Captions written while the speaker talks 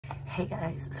Hey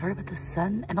guys, sorry about the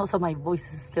sun, and also my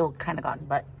voice is still kind of gone,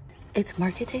 but it's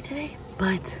market day today,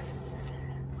 but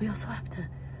we also have to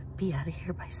be out of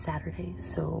here by Saturday,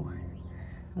 so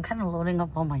I'm kind of loading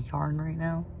up all my yarn right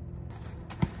now.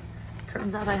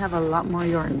 Turns out I have a lot more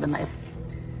yarn than I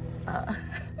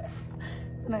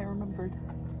remembered.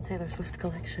 Taylor Swift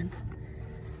collection.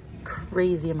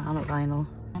 Crazy amount of vinyl.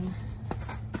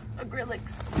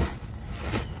 Acrylics.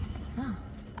 Oh.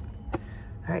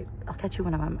 All right, I'll catch you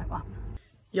when I'm at my mom's.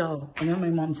 Yo, I'm at my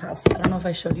mom's house. I don't know if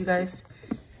I showed you guys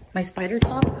my spider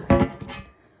top.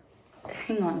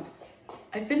 Hang on.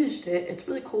 I finished it. It's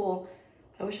really cool.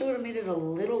 I wish I would have made it a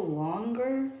little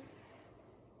longer.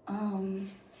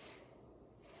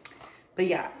 But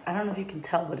yeah, I don't know if you can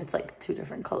tell, but it's like 2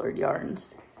 different colored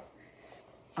yarns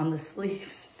on the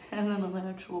sleeves and then on the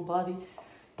actual body.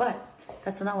 But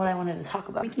that's not what I wanted to talk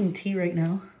about. I'm making tea right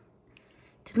now.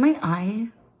 Did my eye?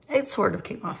 It sort of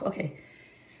came off. Okay.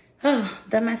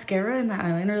 That mascara and that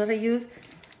eyeliner that I use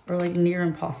are like near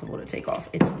impossible to take off.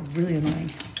 It's really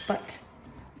annoying. But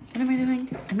what am I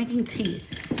doing? I'm making tea.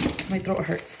 My throat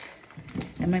hurts.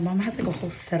 And my mom has like a whole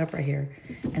setup right here.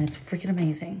 And it's freaking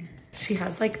amazing. She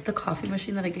has like the coffee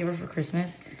machine that I gave her for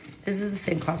Christmas. This is the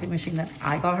same coffee machine that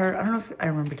I got her. I don't know if I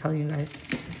remember telling you guys.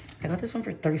 I got this one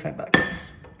for 35 bucks.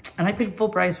 And I paid full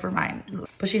price for mine.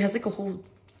 But she has like a whole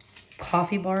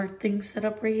coffee bar thing set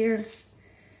up right here.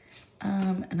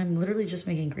 And I'm literally just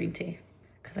making green tea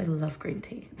because I love green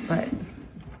tea. But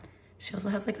she also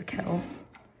has like a kettle.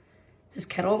 This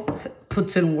kettle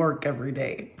puts in work every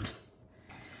day.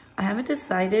 I haven't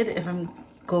decided if I'm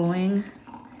going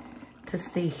to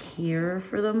stay here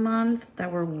for the month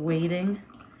that we're waiting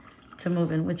to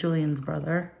move in with Julian's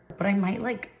brother. But I might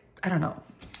like, I don't know.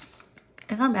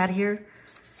 It's not bad here.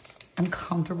 I'm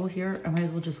comfortable here. I might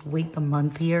as well just wait the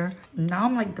month here. Now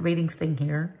I'm like debating staying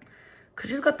here because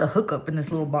she's got the hookup in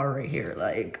this little bar right here.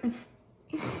 Like,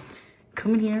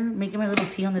 coming here, making my little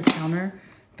tea on this counter.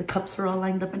 The cups are all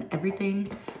lined up and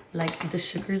everything. Like, the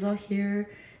sugar's all here.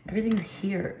 Everything's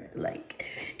here. Like,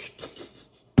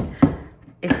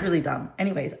 it's really dumb.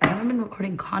 Anyways, I haven't been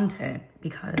recording content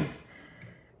because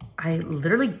I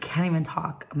literally can't even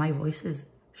talk. My voice is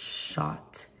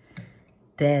shot.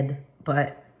 Dead.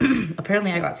 But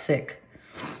apparently I got sick.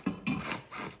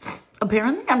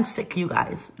 Apparently I'm sick, you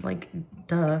guys. Like,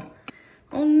 duh.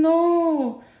 Oh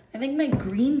no. I think my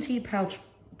green tea pouch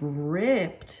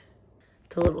ripped.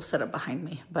 The little setup behind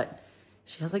me. But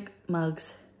she has like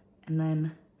mugs. And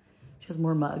then she has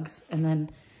more mugs. And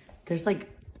then there's like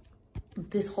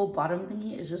this whole bottom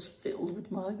thingy is just filled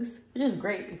with mugs. Which is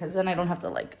great because then I don't have to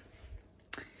like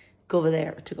go over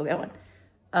there to go get one.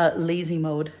 Lazy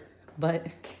mode. But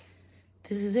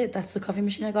this is it. That's the coffee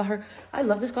machine I got her. I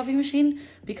love this coffee machine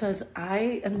because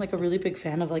I am like a really big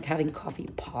fan of like having coffee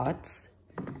pots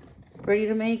ready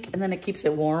to make. And then it keeps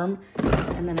it warm.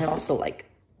 And then it also like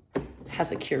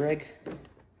has a Keurig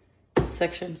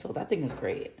section. So that thing is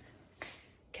great.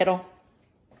 Kettle.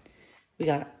 We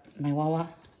got my Wawa.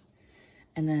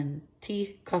 And then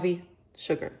tea, coffee,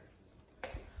 sugar.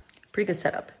 Pretty good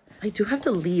setup. I do have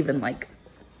to leave in like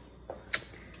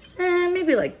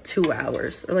maybe like 2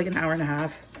 hours or like an hour and a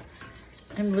half.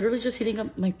 I'm literally just heating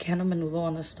up my can of menudo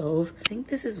on the stove. I think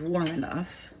this is warm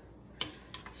enough.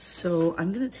 So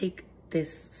I'm gonna take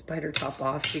this spider top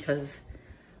off because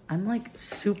I'm like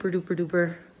super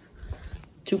duper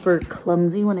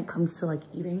clumsy when it comes to like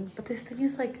eating. But this thing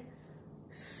is like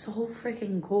so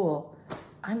freaking cool.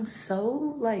 I'm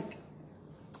so like,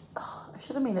 oh, I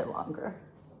should have made it longer.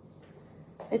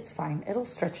 It's fine. It'll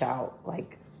stretch out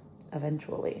like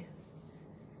eventually.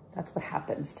 That's what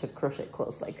happens to crochet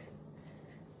clothes. Like,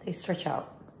 they stretch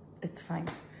out. It's fine.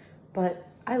 But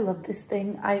I love this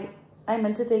thing. I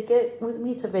meant to take it with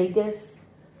me to Vegas.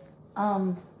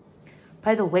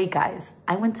 By the way, guys,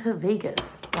 I went to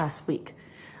Vegas last week.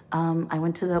 I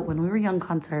went to the When We Were Young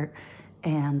concert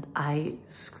and I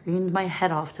screamed my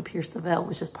head off to Pierce the Veil,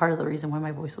 which is part of the reason why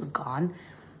my voice was gone.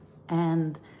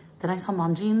 And then I saw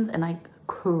Mom Jeans and I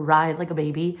cried like a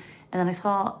baby. And then I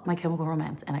saw My Chemical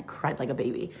Romance and I cried like a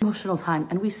baby. Emotional time.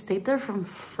 And we stayed there from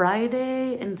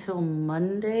Friday until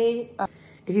Monday.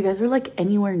 If you guys are like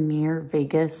anywhere near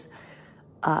Vegas,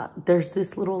 there's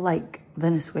this little like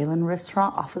Venezuelan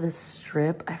restaurant off of this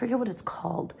strip. I forget what it's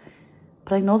called,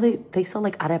 but I know they sell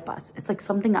like arepas. It's like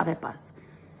something arepas.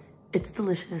 It's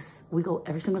delicious. We go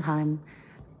every single time.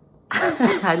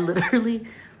 I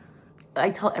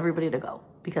tell everybody to go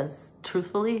because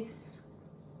truthfully,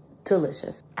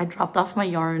 delicious. I dropped off my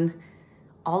yarn.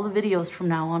 All the videos from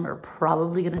now on are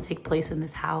probably gonna take place in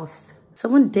this house.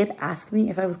 Someone did ask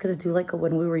me if I was gonna do like a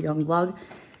When We Were Young vlog,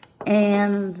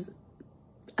 and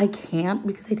I can't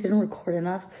because I didn't record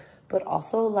enough, but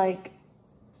also like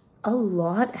a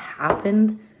lot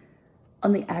happened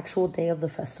on the actual day of the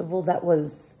festival it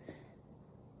was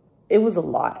a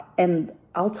lot. And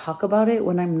I'll talk about it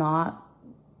when I'm not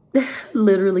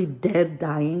literally dead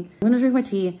dying. I'm gonna drink my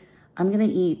tea. I'm gonna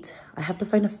eat. I have to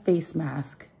find a face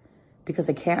mask because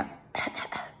I can't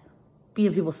be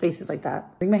in people's faces like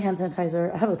that. Bring my hand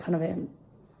sanitizer. I have a ton of it.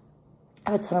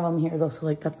 I have a ton of them here though, so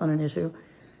like that's not an issue.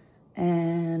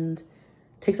 And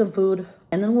take some food,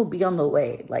 and then we'll be on the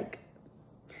way. Like,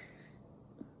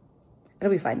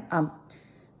 it'll be fine.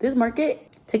 This market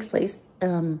takes place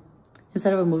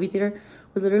inside of a movie theater.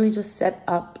 We literally just set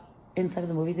up inside of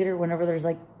the movie theater whenever there's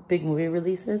like big movie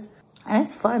releases, and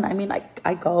it's fun. I mean,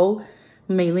 I go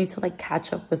mainly to like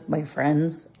catch up with my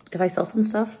friends. If I sell some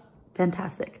stuff,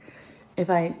 fantastic. If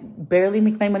I barely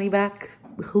make my money back,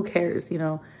 who cares? You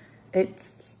know,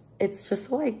 it's just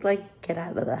so I like get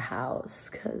out of the house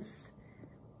because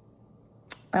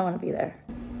I want to be there.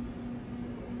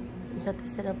 We got the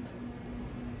setup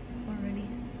already.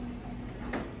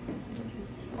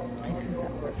 I think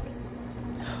that works.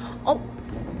 Oh,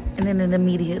 and then it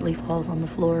immediately falls on the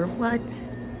floor. What?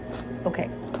 Okay,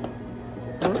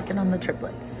 we're working on the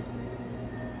triplets.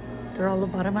 They're all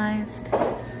lobotomized.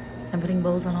 I'm putting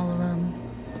bows on all of them.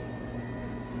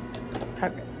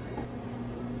 Progress.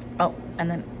 Oh, and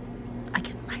then I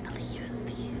can finally use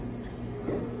these.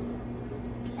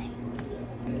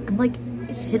 I'm like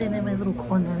hidden in my little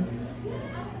corner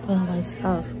with all my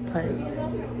stuff, but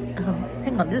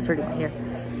hang on, this is hurting my ear.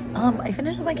 I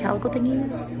finished with my calico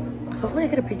thingies. Hopefully I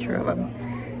get a picture of them.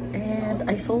 And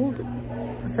I sold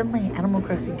some of my Animal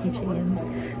Crossing keychains.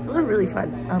 Those are really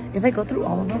fun. If I go through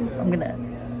all of them, I'm gonna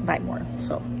buy more.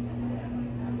 So,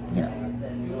 you know,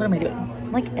 what am I doing?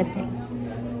 I'm like editing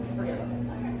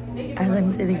as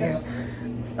I'm sitting here.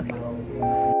 Okay.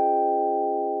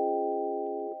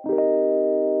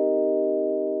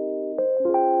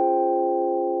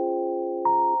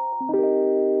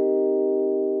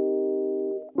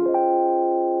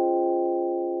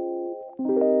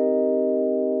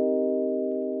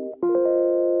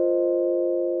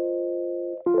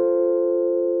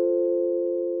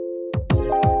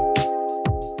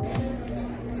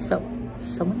 So,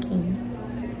 someone came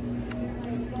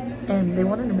and they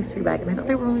wanted a mystery bag, and I thought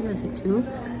they were only gonna say 2.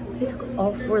 They took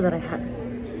all 4 that I had.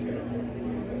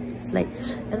 Slay.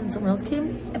 And then someone else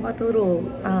came and bought the little,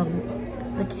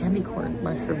 the candy corn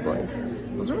mushroom boys.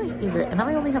 Those are my favorite, and now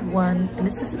I only have 1, and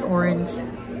it's just an orange.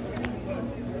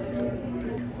 So,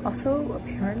 also,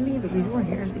 apparently the reason we're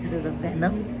here is because of the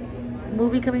Venom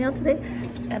movie coming out today,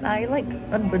 and I, like,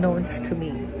 unbeknownst to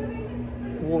me,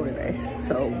 wore this,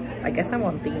 so I guess I'm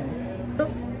on theme.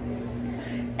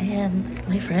 And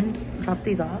my friend dropped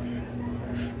these off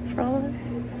for all of us.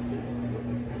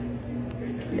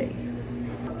 Slay.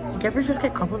 You ever just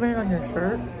get complimented on your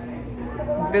shirt?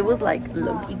 But it was like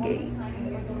low-key gay.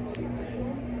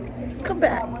 Come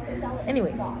back.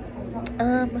 Anyways,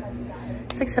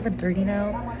 it's like 7:30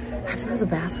 now. I have to go to the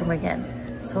bathroom again,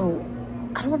 so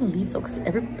I don't want to leave though because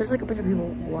there's like a bunch of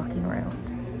people walking around.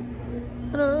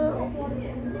 I don't know.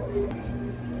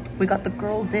 We got the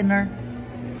girl dinner.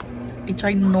 A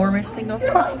ginormous thing of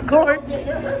popcorn.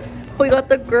 We got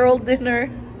the girl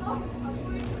dinner.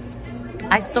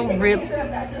 I still really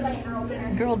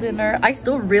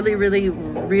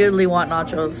want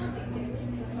nachos.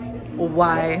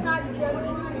 Why?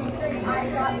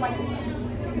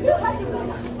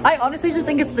 I honestly just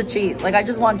think it's the cheese. Like, I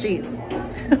just want cheese.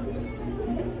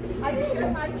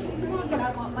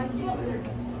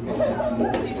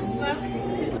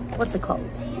 What's it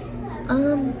called?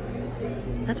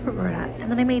 That's where we're at. And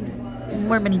then I made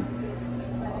more mini.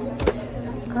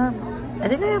 I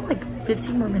think I have like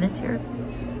 15 more minutes here.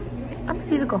 I'm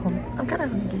ready to go home. I'm kind of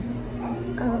hungry.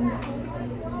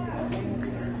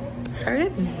 Sorry,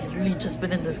 I've literally just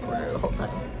been in this corner the whole time.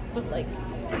 But like,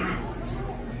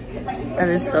 that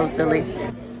is so silly.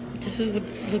 This is what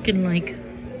it's looking like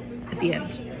at the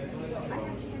end.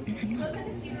 And then look,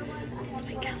 it's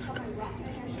my calico.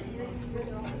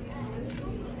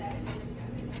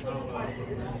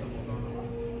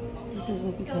 This is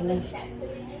what we got left.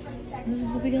 This is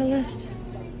what we got left.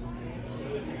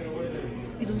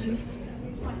 Beetlejuice.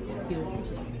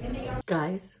 Beetlejuice.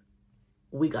 Guys,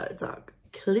 we gotta talk.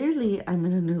 Clearly, I'm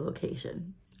in a new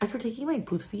location. After taking my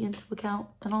booth fee into account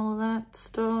and all of that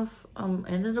stuff, I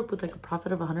ended up with like a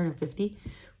profit of 150,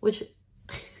 which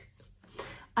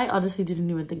I honestly didn't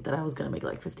even think that I was gonna make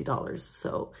like $50.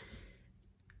 So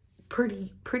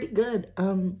pretty good.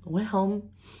 Went home,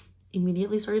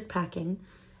 immediately started packing,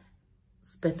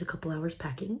 spent a couple hours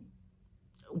packing,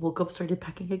 woke up, started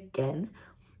packing again,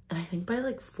 And I think by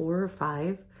like 4 or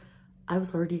 5, I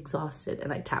was already exhausted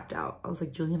and I tapped out. I was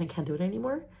like, Julian, I can't do it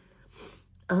anymore.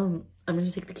 I'm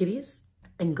gonna take the kitties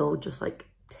and go just like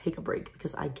take a break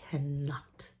because I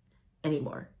cannot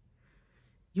anymore.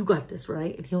 You got this,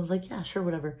 right? And he was like, yeah, sure,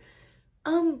 whatever.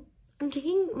 I'm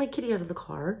taking my kitty out of the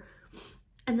car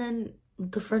and then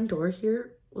the front door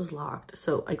here was locked.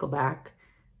 So I go back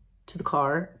to the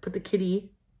car, put the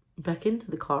kitty back into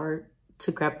the car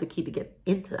to grab the key to get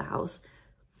into the house.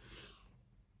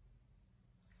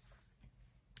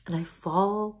 And I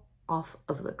fall off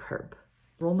of the curb,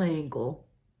 roll my ankle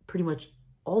pretty much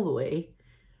all the way.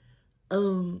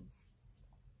 And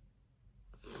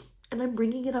I'm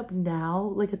bringing it up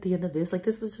now, like at the end of this. Like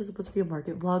this was just supposed to be a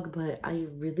market vlog, but I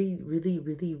really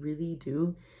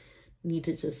do need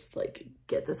to just like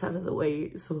get this out of the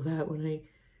way so that when I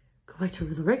go back to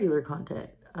the regular content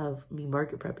of me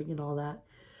market prepping and all that,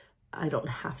 I don't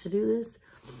have to do this.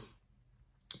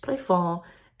 But I fall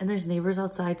and there's neighbors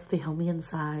outside, so they help me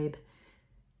inside.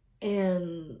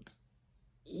 And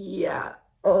yeah,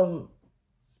 I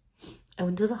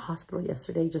went to the hospital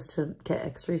yesterday just to get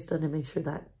x-rays done and make sure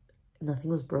that nothing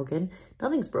was broken.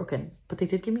 Nothing's broken, but they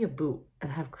did give me a boot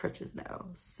and I have crutches now.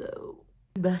 So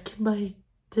back in my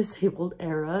disabled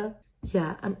era.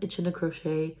 Yeah, I'm itching to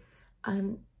crochet.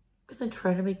 I'm gonna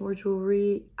try to make more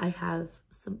jewelry. I have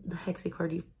the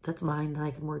hexacard that's mine that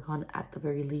I can work on at the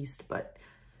very least, but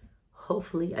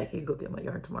hopefully I can go get my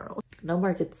yarn tomorrow. No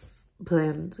markets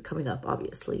planned coming up,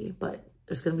 obviously, but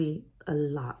there's gonna be a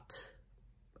lot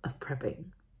of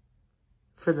prepping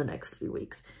for the next 3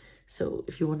 weeks. So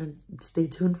if you want to stay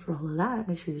tuned for all of that,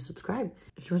 make sure you subscribe.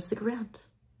 If you want to stick around,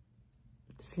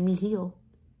 see me heal,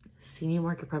 see me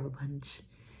market prep a bunch,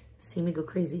 see me go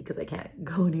crazy because I can't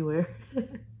go anywhere.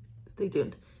 Stay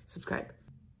tuned, subscribe.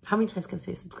 How many times can I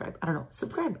say subscribe? I don't know.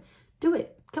 Subscribe, do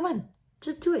it. Come on,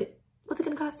 just do it. What's it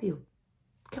gonna cost you?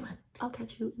 Come on, I'll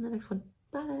catch you in the next one.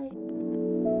 Bye.